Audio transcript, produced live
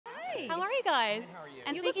How are you guys? How are you?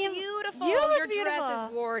 And You look speaking beautiful. of, you look Your beautiful. dress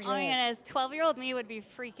is gorgeous. Oh my goodness, 12-year-old me would be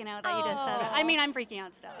freaking out that you just said that. I mean, I'm freaking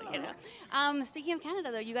out still, you know. Speaking of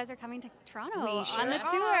Canada, though, you guys are coming to Toronto on the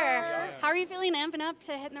tour. How are you feeling amping up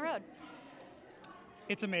to hitting the road?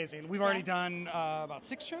 It's amazing. We've already done about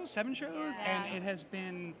 7 shows, and it has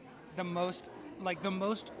been the most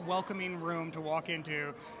welcoming room to walk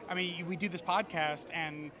into. I mean, we do this podcast,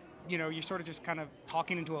 and you know, you're sort of just kind of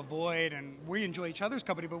talking into a void, and we enjoy each other's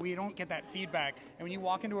company, but we don't get that feedback. And when you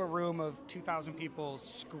walk into a room of 2,000 people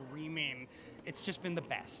screaming, it's just been the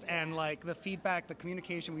best. And like the feedback, the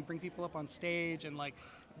communication, we bring people up on stage, and like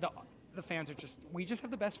the fans are we just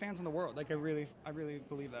have the best fans in the world. Like I really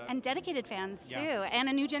believe that. And dedicated fans too, and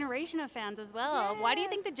a new generation of fans as well. Yes. Why do you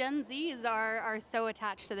think the Gen Zs are so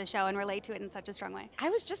attached to the show and relate to it in such a strong way? I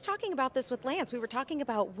was just talking about this with Lance. We were talking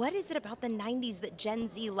about what is it about the 90s that Gen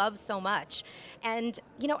Z loves so much? And,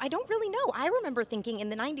 you know, I don't really know. I remember thinking in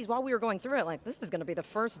the 90s while we were going through it, like, this is going to be the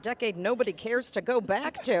first decade nobody cares to go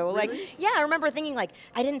back to. Really? Like, yeah, I remember thinking, like,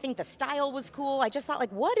 I didn't think the style was cool. I just thought,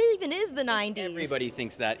 like, what even is the 90s? Everybody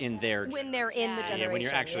thinks that in their when they're in the generation. Yeah, when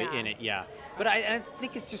you're actually in it, But I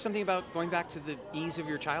think it's just something about going back to the ease of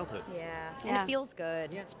your childhood. And it feels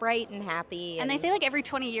good. It's bright and happy. And they say like every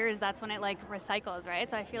 20 years, that's when it like recycles, right?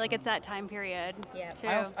 So I feel like it's that time period too.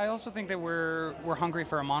 I also think that we're hungry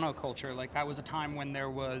for a monoculture. Like that was a time when there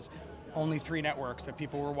was only 3 networks that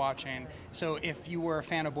people were watching. So if you were a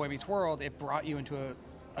fan of Boy Meets World, it brought you into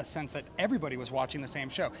a sense that everybody was watching the same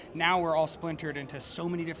show. Now we're all splintered into so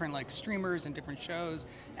many different like streamers and different shows,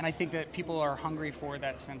 and I think that people are hungry for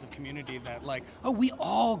that sense of community that like, oh, we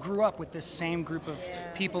all grew up with this same group of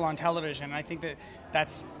people on television. And I think that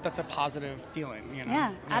that's a positive feeling, you know?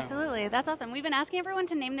 Yeah, absolutely. That's awesome. We've been asking everyone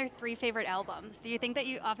to name their 3 favorite albums. Do you think that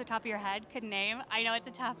you, off the top of your head, could name? I know it's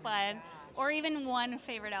a tough one. Or even one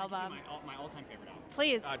favorite album. My all-time favorite album.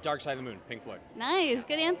 Please. Dark Side of the Moon, Pink Floyd. Nice,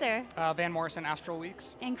 good answer. Van Morrison, Astral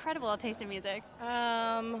Weeks. Incredible taste in music.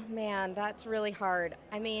 Man, that's really hard.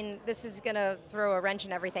 I mean, this is going to throw a wrench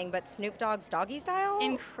in everything, but Snoop Dogg's Doggy Style?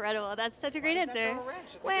 Incredible. That's such a great answer.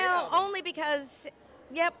 Well, only because...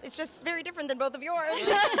 Yep, it's just very different than both of yours.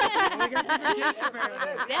 Yeah,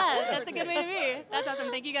 that's a good way to be. That's awesome.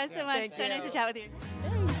 Thank you guys so much. So nice to chat with you.